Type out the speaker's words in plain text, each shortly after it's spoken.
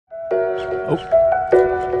Oh,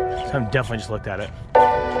 someone definitely just looked at it.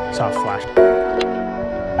 Saw a flash.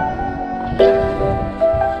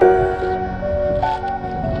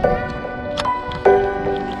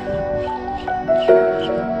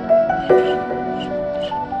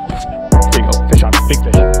 There you go, fish on, big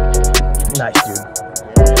fish. Nice, dude.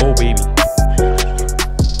 Oh, baby.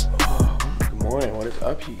 Good morning, what is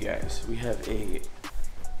up, you guys? We have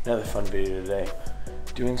another fun video today.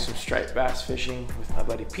 Doing some striped bass fishing with my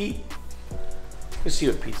buddy Pete. Let's see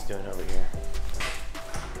what Pete's doing over here.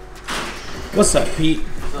 What's up, Pete?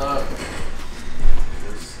 What's up?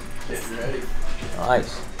 Just getting ready.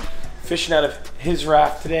 Nice. Fishing out of his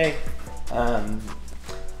raft today.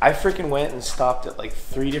 I freaking went and stopped at like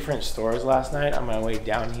 3 different stores last night on my way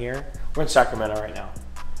down here. We're in Sacramento right now.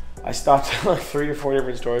 I stopped at like 3 or 4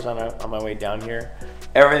 different stores on my way down here.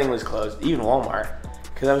 Everything was closed, even Walmart,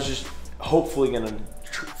 because I was just hopefully gonna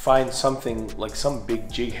find something like some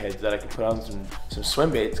big jig heads that I can put on some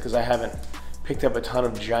swim baits, because I haven't picked up a ton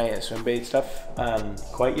of giant swim bait stuff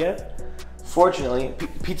quite yet. Fortunately,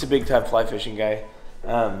 Pete's a big time fly fishing guy.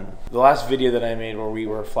 The last video that I made where we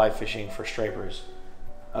were fly fishing for stripers,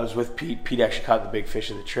 I was with Pete. Pete actually caught the big fish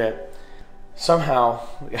of the trip. Somehow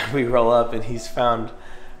we roll up and he found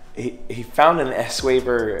an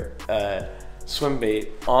S-Waver swim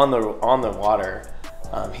bait on the water.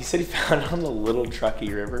 He said he found it on the Little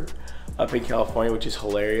Truckee River up in California, which is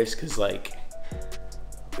hilarious because like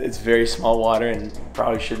it's very small water and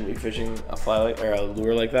probably shouldn't be fishing a or a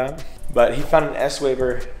lure like that. But he found an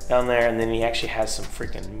S-Waver down there, and then he actually has some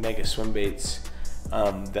freaking mega swim baits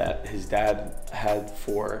that his dad had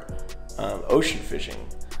for ocean fishing.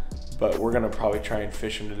 But we're gonna probably try and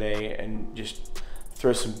fish them today and just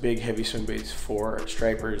throw some big heavy swim baits for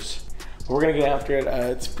stripers. But we're gonna get after it.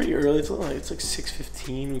 It's pretty early. It's like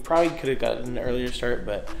 6:15. We probably could have gotten an earlier start,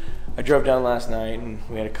 but I drove down last night and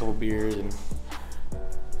we had a couple beers and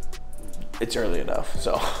it's early enough.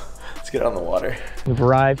 So let's get on the water. We've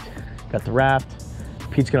arrived, got the raft.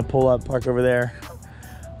 Pete's gonna pull up, park over there.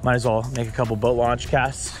 Might as well make a couple boat launch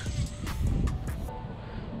casts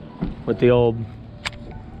with the old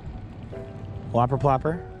whopper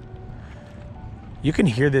plopper. You can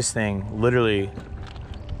hear this thing literally.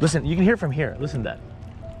 Listen, you can hear it from here. Listen to that.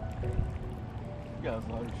 Yeah, it's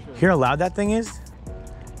loud as shit. Hear how loud that thing is?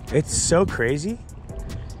 It's so crazy.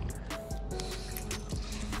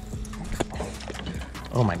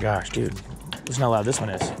 Oh my gosh, dude. Listen how loud this one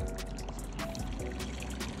is.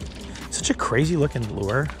 Such a crazy looking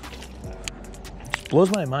lure. It blows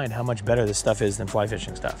my mind how much better this stuff is than fly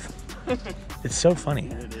fishing stuff. It's so funny.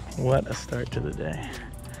 What a start to the day.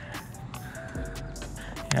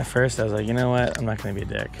 At first I was like, you know what? I'm not gonna be a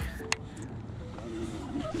dick.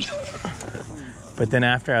 But then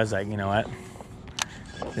after I was like, you know what?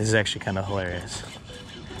 This is actually kind of hilarious.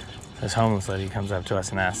 This homeless lady comes up to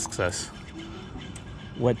us and asks us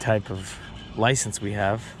what type of license we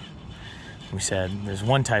have. We said, there's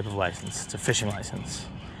one type of license. It's a fishing license.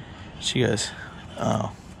 She goes, oh,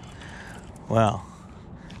 well,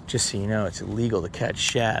 just so you know, it's illegal to catch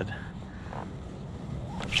shad.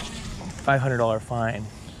 $500 fine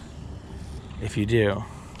if you do.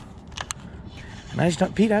 And I just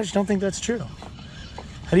don't, Pete, I just don't think that's true.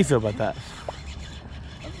 How do you feel about that?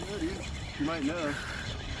 I don't know, dude. You might know.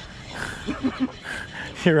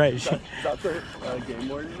 You're right. Is that the game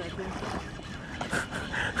warden, I think?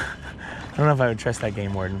 I don't know if I would trust that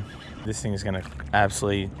game warden. This thing is gonna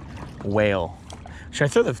absolutely wail. Should I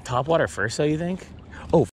throw the top water first, though, you think?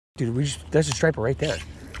 Oh, dude, there's a striper right there.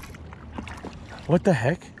 What the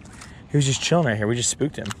heck? He was just chilling right here. We just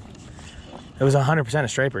spooked him. It was 100% a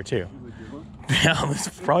striper, too. Yeah, it was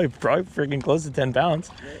probably freaking close to 10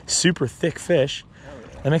 pounds. Super thick fish.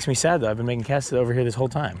 That makes me sad, though. I've been making casts over here this whole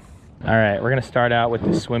time. All right, we're gonna start out with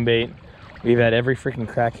this swim bait. We've had every freaking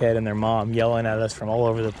crackhead and their mom yelling at us from all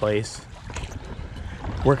over the place.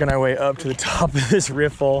 Working our way up to the top of this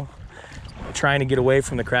riffle, trying to get away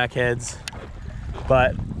from the crackheads.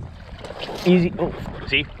 But easy. Oh,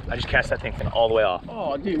 see? I just cast that thing all the way off.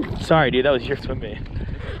 Oh, dude. Sorry, dude. That was your swim bait.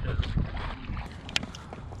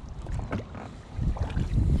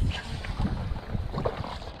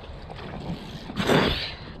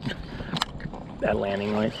 That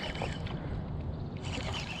landing noise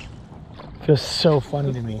feels so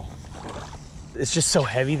funny to me. It's just so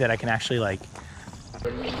heavy that I can actually like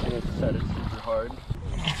Set it super hard.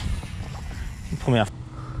 pull me off.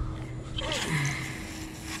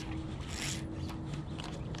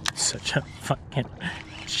 Such a fucking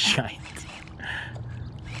giant.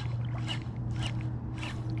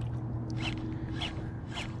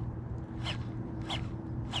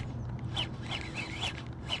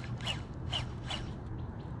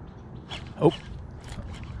 Oh,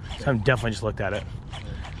 so I definitely just looked at it.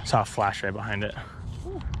 Saw a flash right behind it.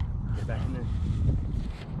 Get back in there.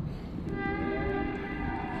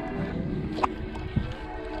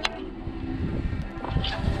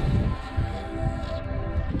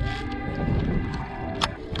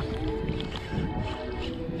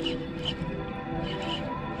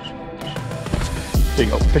 There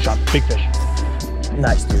you go, fish on, big fish.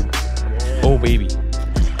 Nice, dude. Oh, baby.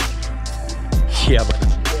 Yeah, buddy.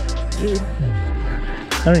 Dude.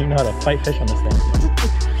 I don't even know how to fight fish on this thing.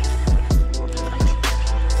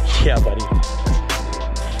 Yeah, buddy.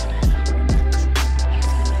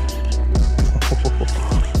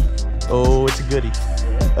 Oh, it's a goodie.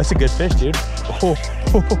 That's a good fish, dude. Oh,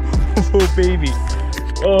 oh baby.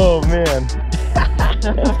 Oh, man.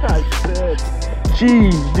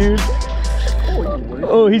 Jeez, dude.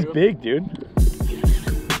 Oh, he's big, dude.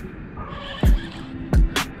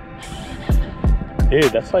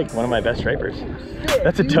 Dude, that's like one of my best stripers.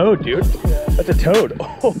 That's a toad, dude. That's a toad.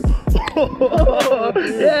 Oh,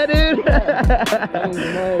 yeah, dude.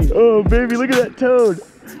 Nice. Oh, baby, look at that toad.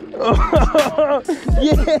 Oh,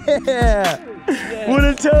 yeah. What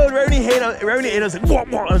a toad. Right when he ate, I was like, whoa,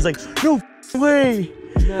 whoa. I was like, no way.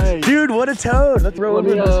 Nice. Dude, what a toad. Let's roll over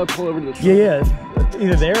this. Pull over to the Yeah.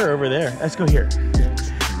 Either there or over there. Let's go here.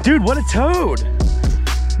 Dude, what a toad.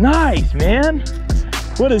 Nice, man.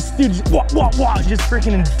 What a dude, just wah, wah, wah, just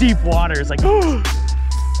freaking in deep water. It's like, oh,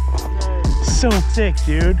 so sick,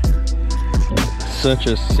 dude. Such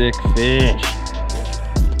a sick fish.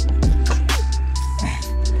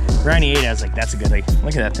 Ryan ate it, I was like, that's a good, like,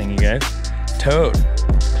 look at that thing, you guys. Toad,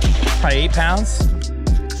 probably 8 pounds.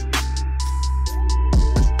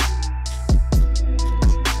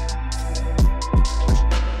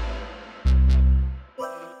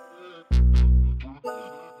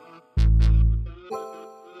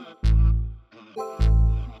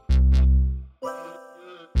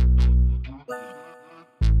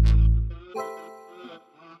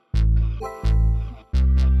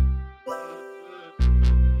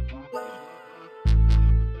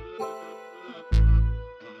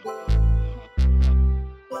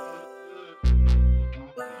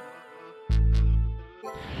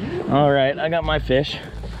 All right, I got my fish.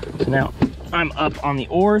 So now I'm up on the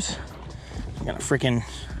oars. I'm gonna freaking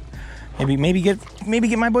maybe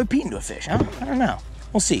get my boy Pete into a fish, huh? I don't know.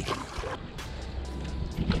 We'll see.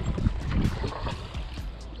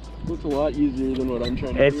 Looks a lot easier than what I'm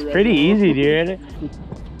trying to do. It's pretty easy, dude.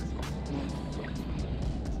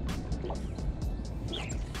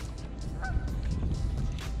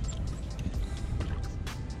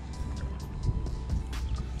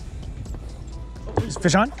 Is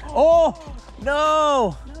fish on? Oh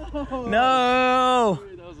no! No!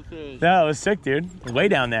 That was a fish. That was sick, dude. Way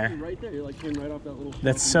down there. Right there, you're like came right off that little.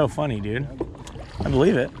 That's so funny, dude. I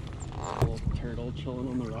believe it. Little turtle chilling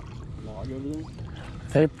on the log over there.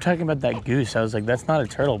 They're talking about that goose. I was like, that's not a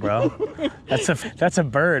turtle, bro. That's a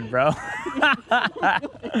bird, bro. I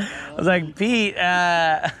was like, Pete,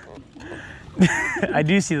 I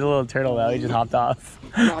do see the little turtle though. He just hopped off.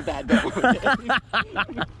 Not that dumb.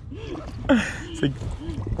 It's like,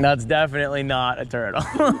 that's definitely not a turtle.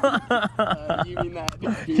 You mean that?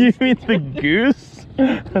 You mean the goose?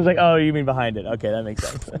 I was like, oh, you mean behind it. Okay, that makes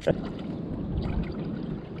sense.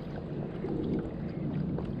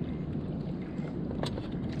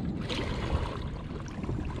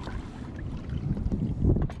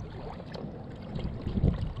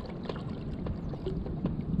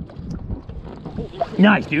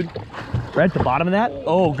 Nice, dude. Right at the bottom of that.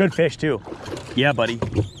 Oh, good fish too. Yeah, buddy.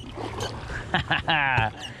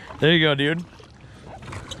 There you go, dude.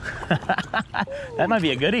 That might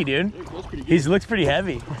be a goodie, dude. He looks pretty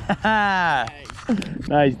heavy.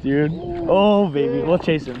 Nice, dude. Oh, baby. We'll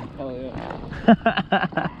chase him. Hell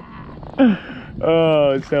yeah.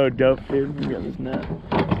 Oh, it's so dope, dude. Let me get this net.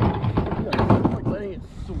 Like letting it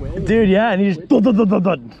swim. Dude, yeah, and he just... Dun, dun, dun, dun,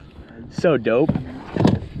 dun. So dope.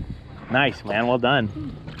 Nice, man. Well done.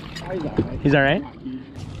 He's all right?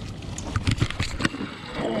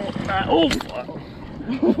 Oh,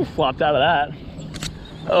 flopped out of that.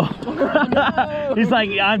 Oh. He's like,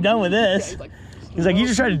 I'm done with this. He's like, you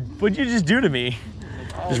just tried to, what'd you just do to me?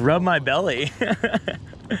 Just rub my belly. He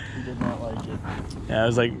did not like it. Yeah, I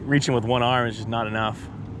was like reaching with one arm, it's just not enough.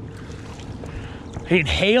 He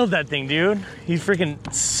inhaled that thing, dude. He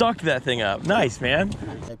freaking sucked that thing up. Nice, man.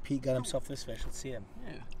 Pete got himself this fish. Let's see him.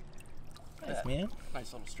 Yeah. Nice, man.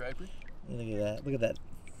 Nice little striper. Look at that. Look at that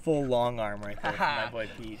full long arm right there from my boy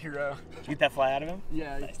Pete. Hero. Did you get that fly out of him?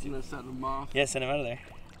 Yeah, nice, dude. Setting him off. Yeah, send him out of there.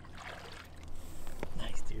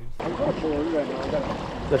 Nice, dude. I'm going to pull over right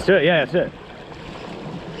now. Let's do it. Yeah, let's do it.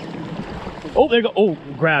 Oh, there you go. Oh,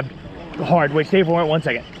 grabbed. hard. Wait, stay for 1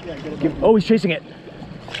 second. Oh, he's chasing it.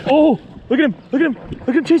 Oh, look at him. Look at him. Look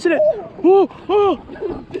at him chasing it. Oh, oh.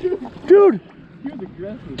 Dude.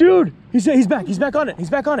 Dude. He's back. He's back on it. He's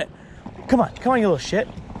back on it. Come on. Come on, you little shit.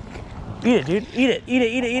 Eat it, dude. Eat it. Eat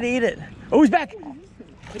it. Eat it. Eat it. Eat it. Oh, he's back.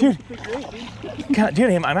 Dude. God,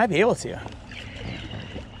 dude, I might be able to.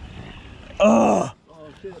 Oh.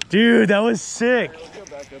 Dude, that was sick.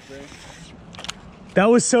 That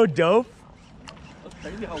was so dope. That's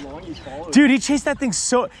crazy how long he followed. Dude, he chased that thing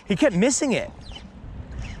he kept missing it.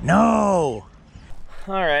 No.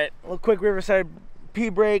 All right, a little quick Riverside pee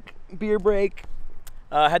break, beer break.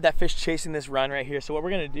 Had that fish chasing this run right here. So what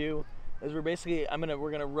we're gonna do is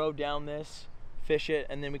we're gonna row down this, fish it,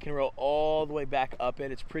 and then we can row all the way back up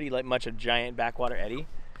it. It's pretty much a giant backwater eddy.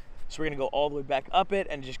 So we're gonna go all the way back up it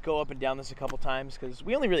and just go up and down this a couple times because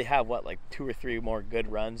we only really have like 2 or 3 more good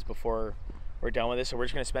runs before we're done with this. So we're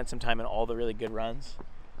just gonna spend some time in all the really good runs.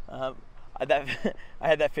 I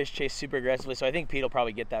had that fish chase super aggressively, so I think Pete will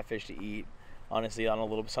probably get that fish to eat, honestly, on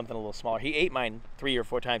something a little smaller. He ate mine 3 or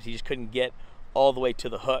 4 times. He just couldn't get all the way to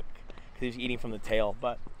the hook because he was eating from the tail.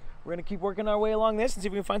 But we're gonna keep working our way along this and see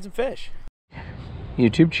if we can find some fish.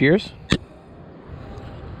 YouTube, cheers.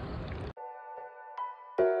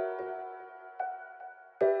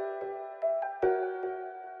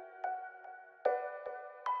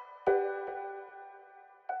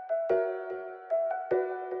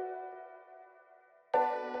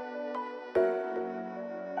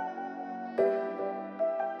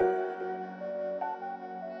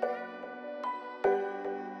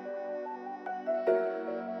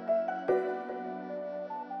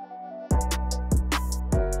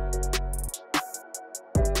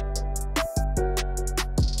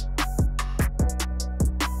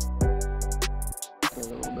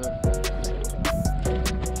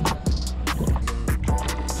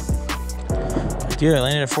 Dude, I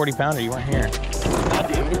landed a 40 pounder. You weren't here.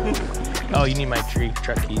 Oh, you need my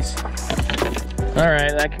truck keys. All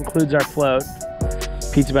right, that concludes our float.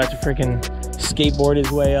 Pete's about to freaking skateboard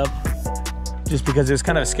his way up just because it was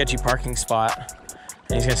kind of a sketchy parking spot.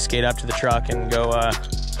 And he's gonna skate up to the truck and go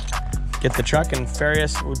get the truck and ferry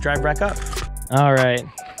us. We'll drive back up. All right,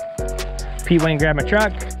 Pete went and grabbed my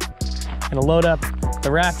truck. Gonna load up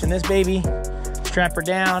the raft in this baby, strap her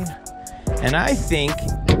down, and I think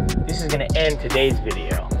this is gonna end today's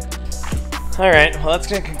video. All right, well, that's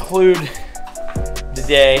gonna conclude the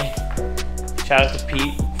day. Shout out to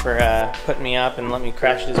Pete for putting me up and letting me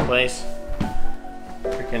crash this place.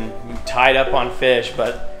 Freaking tied up on fish,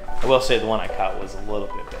 but I will say the one I caught was a little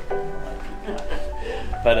bit bigger than the one Pete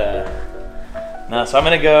caught. But no, so I'm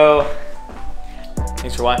gonna go.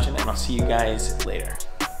 Thanks for watching, and I'll see you guys later.